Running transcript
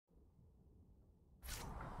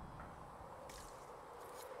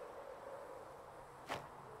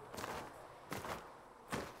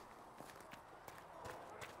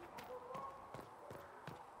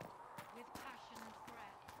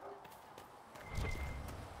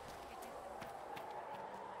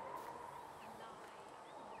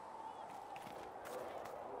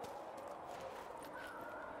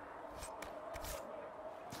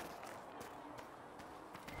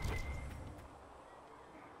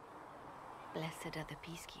Blessed are the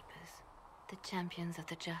peacekeepers, the champions of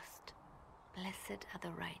the just. Blessed are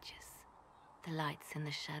the righteous, the lights in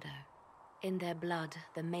the shadow. In their blood,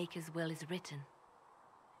 the Maker's will is written.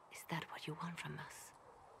 Is that what you want from us?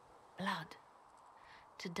 Blood?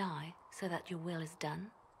 To die so that your will is done?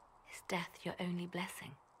 Is death your only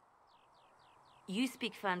blessing? You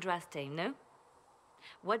speak for Andraste, no?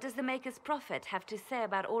 What does the Maker's prophet have to say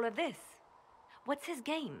about all of this? What's his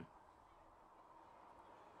game?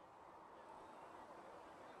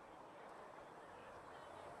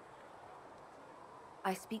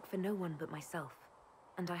 I speak for no one but myself,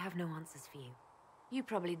 and I have no answers for you. You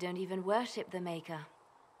probably don't even worship the Maker.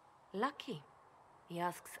 Lucky. He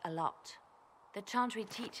asks a lot. The Chantry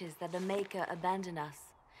teaches that the Maker abandoned us.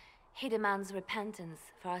 He demands repentance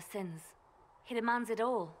for our sins. He demands it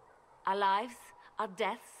all. Our lives, our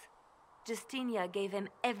deaths. Justinia gave him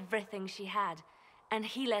everything she had, and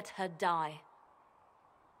he let her die.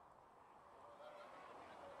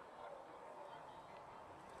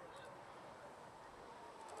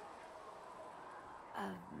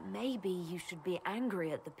 Maybe you should be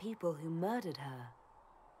angry at the people who murdered her.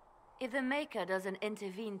 If the Maker doesn't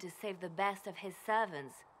intervene to save the best of his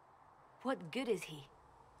servants, what good is he?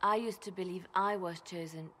 I used to believe I was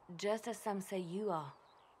chosen, just as some say you are.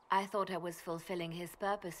 I thought I was fulfilling his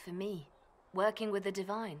purpose for me, working with the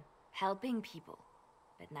divine, helping people.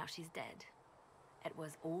 But now she's dead. It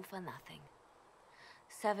was all for nothing.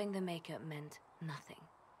 Serving the Maker meant nothing.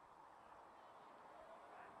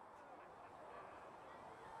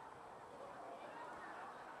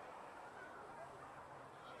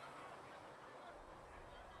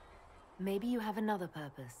 Maybe you have another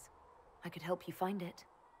purpose. I could help you find it.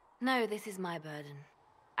 No, this is my burden.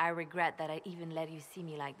 I regret that I even let you see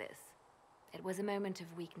me like this. It was a moment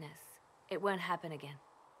of weakness. It won't happen again.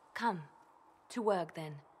 Come, to work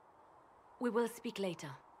then. We will speak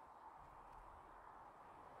later.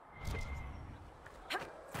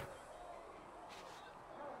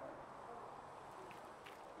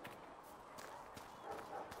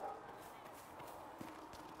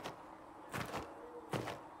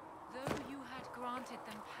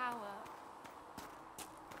 Them power.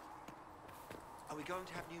 Are we going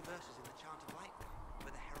to have new verses in the Chant of Light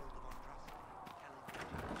with the Herald of Andraste?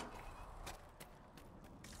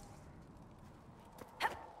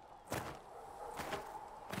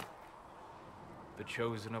 The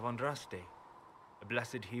chosen of Andraste, a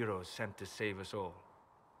blessed hero sent to save us all.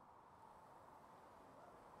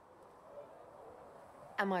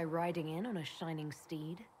 Am I riding in on a shining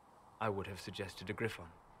steed? I would have suggested a griffon.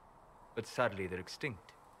 But sadly they're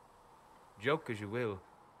extinct. Joke as you will,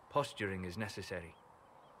 posturing is necessary.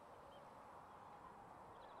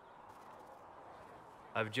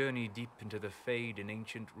 I've journeyed deep into the Fade in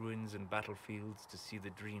ancient ruins and battlefields to see the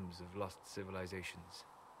dreams of lost civilizations.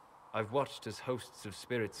 I've watched as hosts of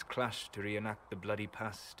spirits clash to reenact the bloody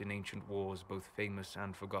past in ancient wars both famous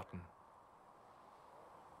and forgotten.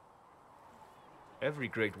 Every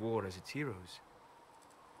great war has its heroes.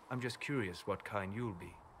 I'm just curious what kind you'll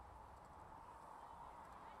be.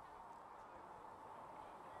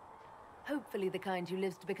 Hopefully the kind who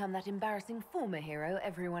lives to become that embarrassing former hero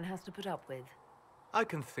everyone has to put up with. I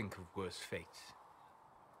can think of worse fates.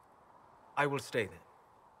 I will stay then.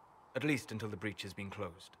 At least until the breach has been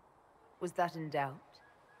closed. Was that in doubt?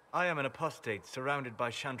 I am an apostate surrounded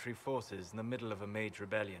by Chantry forces in the middle of a mage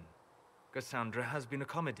rebellion. Cassandra has been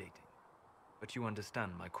accommodating, but you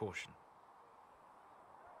understand my caution.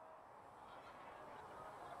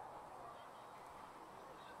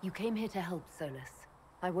 You came here to help, Solas.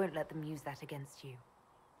 I won't let them use that against you.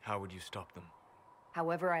 How would you stop them?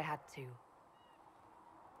 However I had to.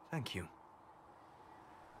 Thank you.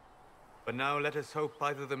 But now let us hope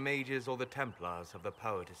either the mages or the Templars have the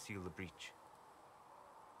power to seal the breach.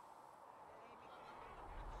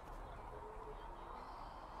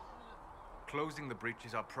 Closing the breach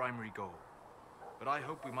is our primary goal. But I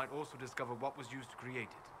hope we might also discover what was used to create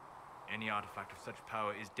it. Any artifact of such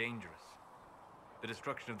power is dangerous. The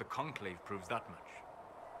destruction of the Conclave proves that much.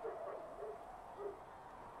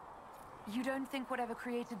 You don't think whatever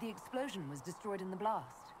created the explosion was destroyed in the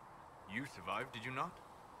blast? You survived, did you not?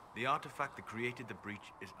 The artifact that created the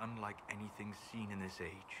breach is unlike anything seen in this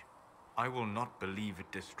age. I will not believe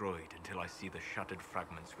it destroyed until I see the shattered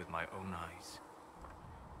fragments with my own eyes.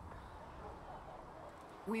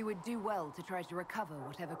 We would do well to try to recover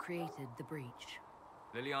whatever created the breach.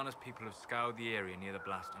 Leliana's people have scoured the area near the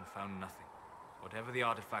blast and found nothing. Whatever the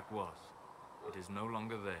artifact was, it is no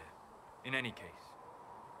longer there. In any case,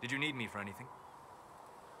 did you need me for anything?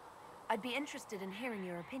 I'd be interested in hearing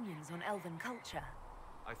your opinions on elven culture.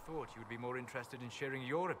 I thought you would be more interested in sharing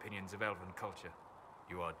your opinions of elven culture.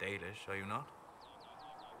 You are Dalish, are you not?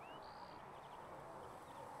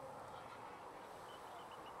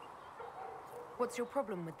 What's your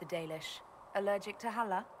problem with the Dalish? Allergic to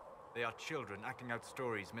Hala? They are children acting out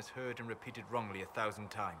stories misheard and repeated wrongly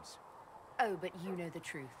 1,000 times. Oh, but you know the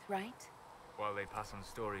truth, right? While they pass on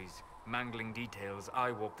stories, mangling details,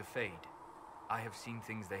 I walk the Fade. I have seen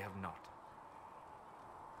things they have not.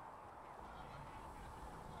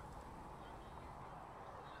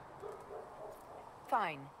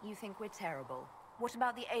 Fine, you think we're terrible. What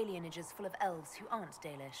about the alienages full of elves who aren't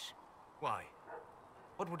Dalish? Why?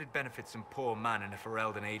 What would it benefit some poor man in a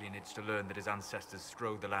Ferelden alienage to learn that his ancestors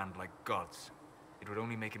strode the land like gods? It would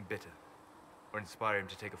only make him bitter, or inspire him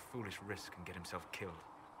to take a foolish risk and get himself killed.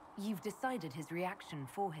 You've decided his reaction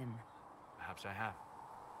for him. Perhaps I have.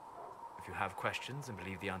 If you have questions and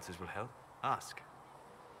believe the answers will help, ask.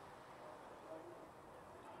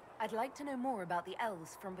 I'd like to know more about the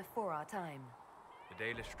elves from before our time. The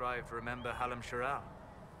Dalish strive to remember Hallam Sharal.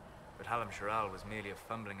 But Hallam Sharal was merely a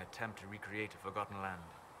fumbling attempt to recreate a forgotten land.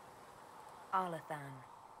 Arlathan.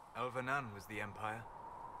 Elvanan was the empire,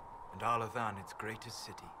 and Arlathan its greatest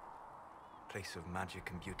city. Place of magic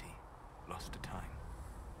and beauty, lost to time.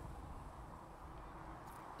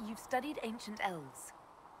 You've studied ancient elves.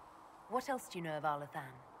 What else do you know of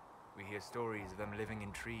Arlathan? We hear stories of them living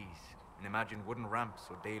in trees, and imagine wooden ramps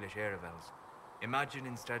or Dalish Erebels. Imagine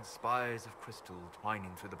instead spires of crystal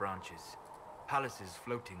twining through the branches, palaces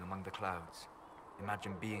floating among the clouds.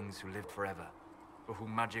 Imagine beings who lived forever, for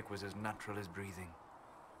whom magic was as natural as breathing.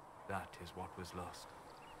 That is what was lost.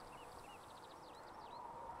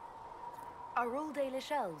 Are all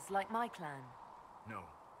Dalish elves like my clan? No.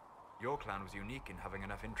 Your clan was unique in having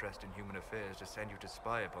enough interest in human affairs to send you to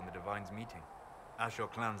spy upon the Divine's meeting. As your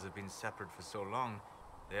clans have been separate for so long,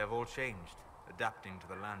 they have all changed, adapting to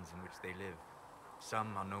the lands in which they live.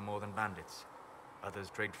 Some are no more than bandits,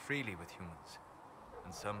 others trade freely with humans,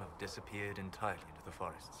 and some have disappeared entirely into the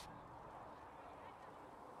forests.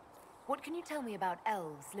 What can you tell me about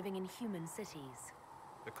elves living in human cities?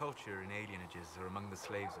 The culture in alienages or among the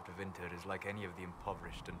slaves of Tevinter is like any of the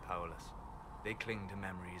impoverished and powerless. They cling to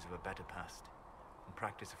memories of a better past, and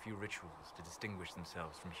practice a few rituals to distinguish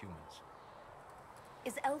themselves from humans.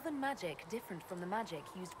 Is elven magic different from the magic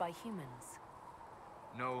used by humans?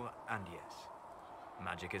 No and yes.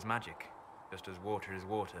 Magic is magic, just as water is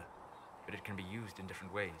water, but it can be used in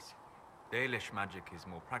different ways. Dalish magic is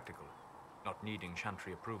more practical, not needing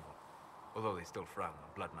chantry approval, although they still frown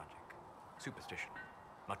on blood magic. Superstition.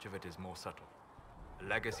 Much of it is more subtle. A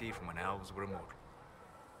legacy from when elves were immortal.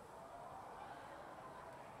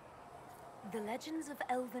 The legends of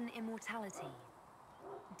elven immortality.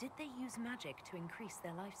 Did they use magic to increase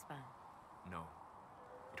their lifespan? No.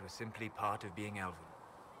 It was simply part of being elven.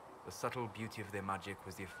 The subtle beauty of their magic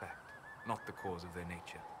was the effect, not the cause of their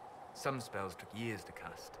nature. Some spells took years to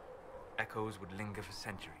cast. Echoes would linger for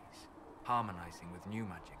centuries, harmonizing with new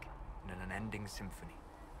magic in an unending symphony.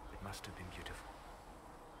 It must have been beautiful.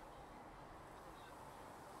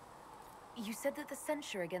 You said that the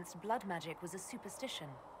censure against blood magic was a superstition.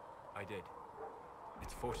 I did.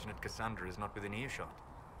 It's fortunate Cassandra is not within earshot.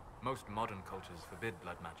 Most modern cultures forbid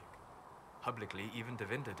blood magic. Publicly, even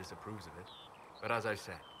Tevinter disapproves of it. But as I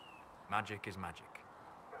said, magic is magic.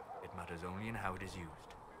 It matters only in how it is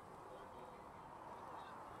used.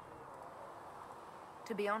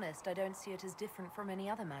 To be honest, I don't see it as different from any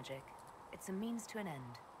other magic. It's a means to an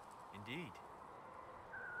end. Indeed.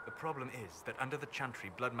 The problem is that under the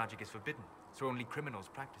Chantry, blood magic is forbidden, so only criminals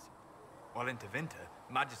practice it. While in Tevinter,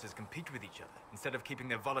 magisters compete with each other, instead of keeping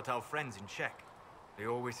their volatile friends in check. They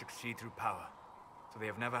always succeed through power, so they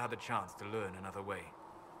have never had the chance to learn another way.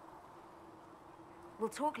 We'll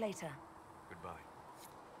talk later. Goodbye.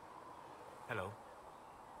 Hello.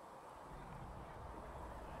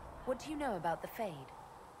 What do you know about the Fade?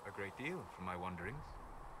 A great deal from my wanderings.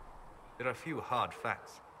 There are few hard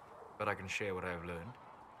facts, but I can share what I have learned.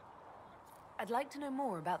 I'd like to know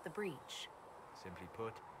more about the Breach. Simply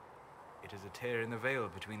put, it is a tear in the veil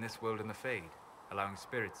between this world and the Fade, allowing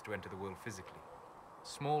spirits to enter the world physically.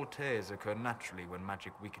 Small tears occur naturally when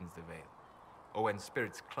magic weakens the veil, or when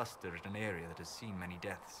spirits cluster at an area that has seen many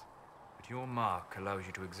deaths. But your mark allows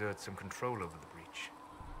you to exert some control over the Breach.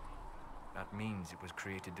 That means it was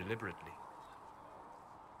created deliberately.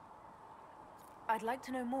 I'd like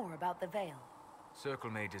to know more about the Veil.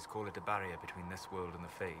 Circle mages call it a barrier between this world and the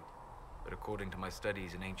Fade, but according to my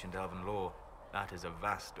studies in ancient elven lore, that is a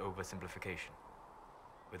vast oversimplification.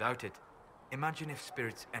 Without it, imagine if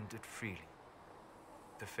spirits entered freely.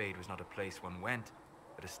 The Fade was not a place one went,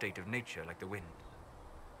 but a state of nature like the wind.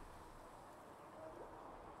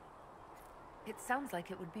 It sounds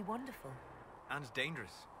like it would be wonderful. And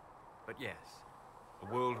dangerous. But yes,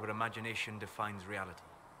 a world where imagination defines reality.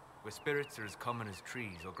 Where spirits are as common as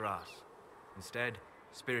trees or grass. Instead,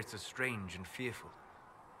 spirits are strange and fearful.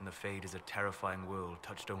 And the Fade is a terrifying world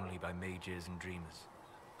touched only by mages and dreamers.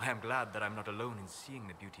 I am glad that I'm not alone in seeing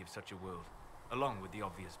the beauty of such a world, along with the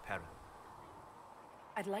obvious peril.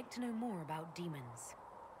 I'd like to know more about demons.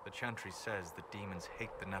 The Chantry says that demons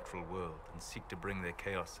hate the natural world and seek to bring their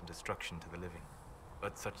chaos and destruction to the living.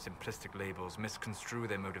 But such simplistic labels misconstrue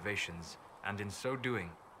their motivations, and in so doing,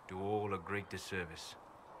 do all a great disservice.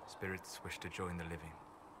 Spirits wish to join the living,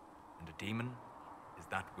 and a demon is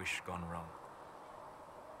that wish gone wrong.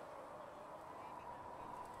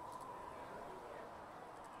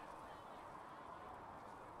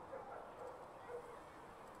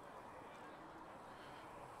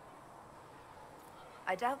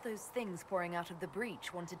 I doubt those things pouring out of the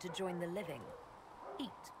breach wanted to join the living. Eat,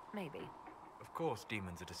 maybe. Of course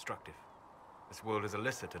demons are destructive. This world is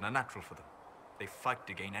illicit and unnatural for them. They fight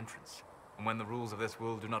to gain entrance, and when the rules of this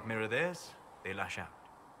world do not mirror theirs, they lash out.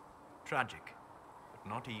 Tragic, but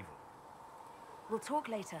not evil. We'll talk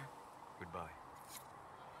later. Goodbye.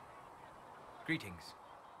 Greetings.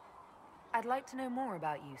 I'd like to know more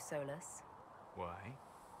about you, Solas. Why?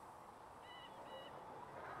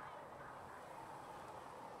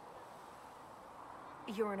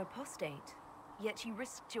 You're an apostate, yet you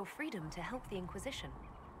risked your freedom to help the Inquisition.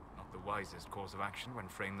 Not the wisest course of action when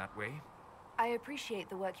framed that way. I appreciate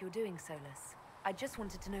the work you're doing, Solas. I just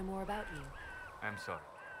wanted to know more about you. I'm sorry.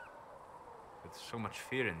 With so much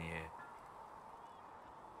fear in the air.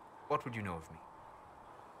 What would you know of me?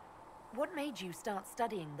 What made you start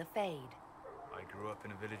studying the Fade? I grew up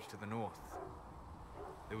in a village to the north.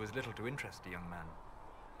 There was little to interest a young man,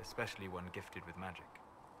 especially one gifted with magic.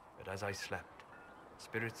 But as I slept,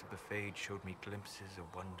 spirits of the Fade showed me glimpses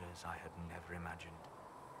of wonders I had never imagined.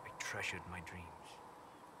 I treasured my dreams.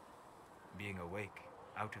 Being awake,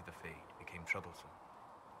 out of the Fade, became troublesome.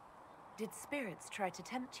 Did spirits try to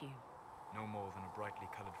tempt you? No more than a brightly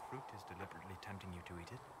colored fruit is deliberately tempting you to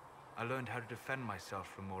eat it. I learned how to defend myself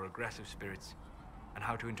from more aggressive spirits, and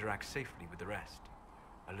how to interact safely with the rest.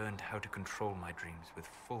 I learned how to control my dreams with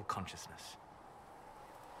full consciousness.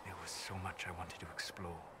 There was so much I wanted to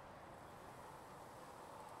explore.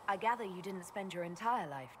 I gather you didn't spend your entire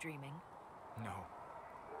life dreaming. No.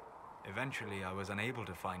 Eventually, I was unable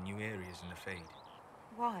to find new areas in the Fade.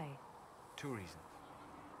 Why? 2 reasons.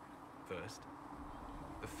 First,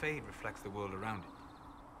 the Fade reflects the world around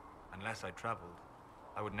it. Unless I traveled,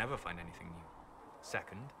 I would never find anything new.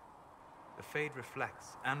 Second, the Fade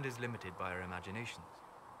reflects and is limited by our imaginations.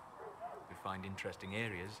 To find interesting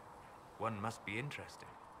areas, one must be interesting.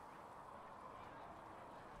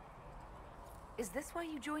 Is this why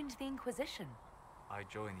you joined the Inquisition? I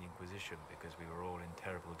joined the Inquisition because we were all in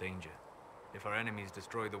terrible danger. If our enemies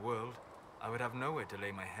destroyed the world, I would have nowhere to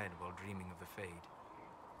lay my head while dreaming of the Fade.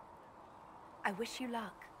 I wish you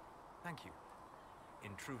luck. Thank you.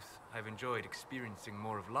 In truth, I've enjoyed experiencing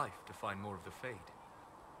more of life to find more of the Fade.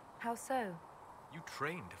 How so? You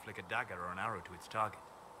train to flick a dagger or an arrow to its target.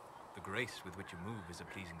 The grace with which you move is a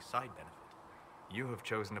pleasing side benefit. You have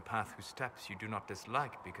chosen a path whose steps you do not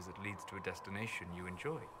dislike because it leads to a destination you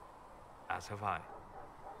enjoy. As have I.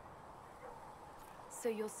 So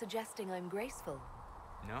you're suggesting I'm graceful?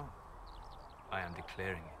 No. I am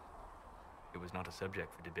declaring it. It was not a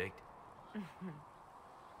subject for debate.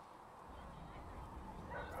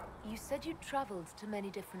 You said you'd traveled to many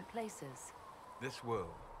different places. This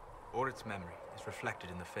world, or its memory, is reflected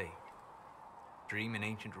in the Fade. Dream in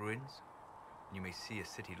ancient ruins, and you may see a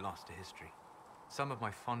city lost to history. Some of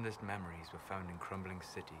my fondest memories were found in crumbling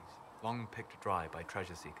cities, long picked dry by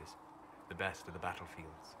treasure seekers, the best of the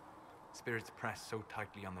battlefields. Spirits press so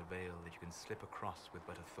tightly on the veil that you can slip across with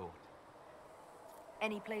but a thought.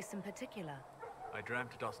 Any place in particular? I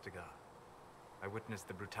dreamt at Ostagar. I witnessed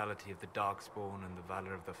the brutality of the Darkspawn and the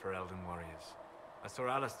valor of the Ferelden warriors. I saw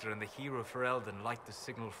Alistair and the hero Ferelden light the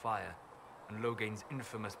signal fire, and Logain's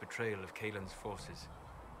infamous betrayal of Kaelin's forces.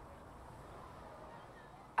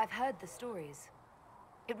 I've heard the stories.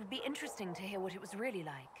 It would be interesting to hear what it was really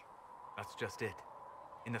like. That's just it.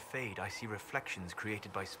 In the Fade, I see reflections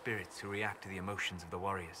created by spirits who react to the emotions of the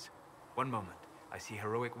warriors. One moment, I see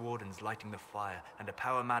heroic wardens lighting the fire, and a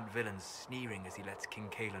power-mad villain sneering as he lets King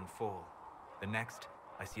Kaelin fall. The next,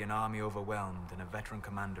 I see an army overwhelmed and a veteran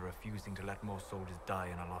commander refusing to let more soldiers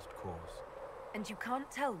die in a lost cause. And you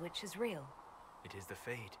can't tell which is real? It is the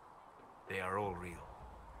Fade. They are all real.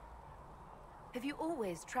 Have you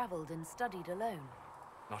always traveled and studied alone?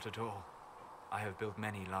 Not at all. I have built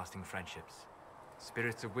many lasting friendships.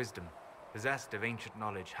 Spirits of wisdom, possessed of ancient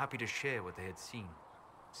knowledge, happy to share what they had seen.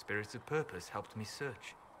 Spirits of purpose helped me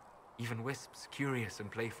search. Even wisps, curious and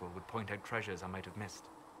playful, would point out treasures I might have missed.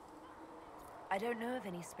 I don't know of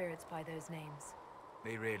any spirits by those names.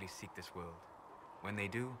 They rarely seek this world. When they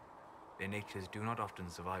do, their natures do not often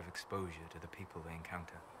survive exposure to the people they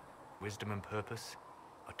encounter. Wisdom and purpose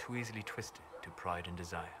are too easily twisted to pride and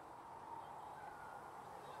desire.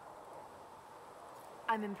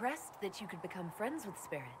 I'm impressed that you could become friends with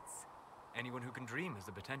spirits. Anyone who can dream has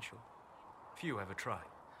the potential. Few ever try.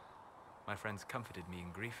 My friends comforted me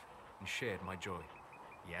in grief and shared my joy.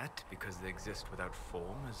 Yet, because they exist without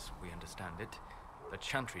form, as we understand it, the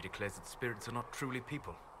Chantry declares that spirits are not truly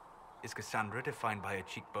people. Is Cassandra defined by her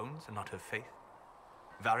cheekbones and not her faith?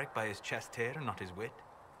 Varric by his chest hair and not his wit?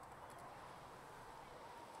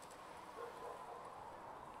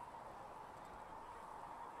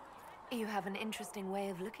 You have an interesting way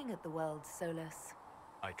of looking at the world, Solas.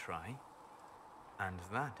 I try. And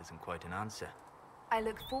that isn't quite an answer. I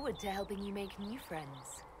look forward to helping you make new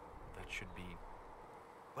friends. That should be...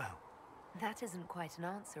 well... That isn't quite an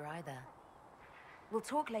answer either. We'll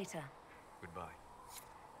talk later. Goodbye.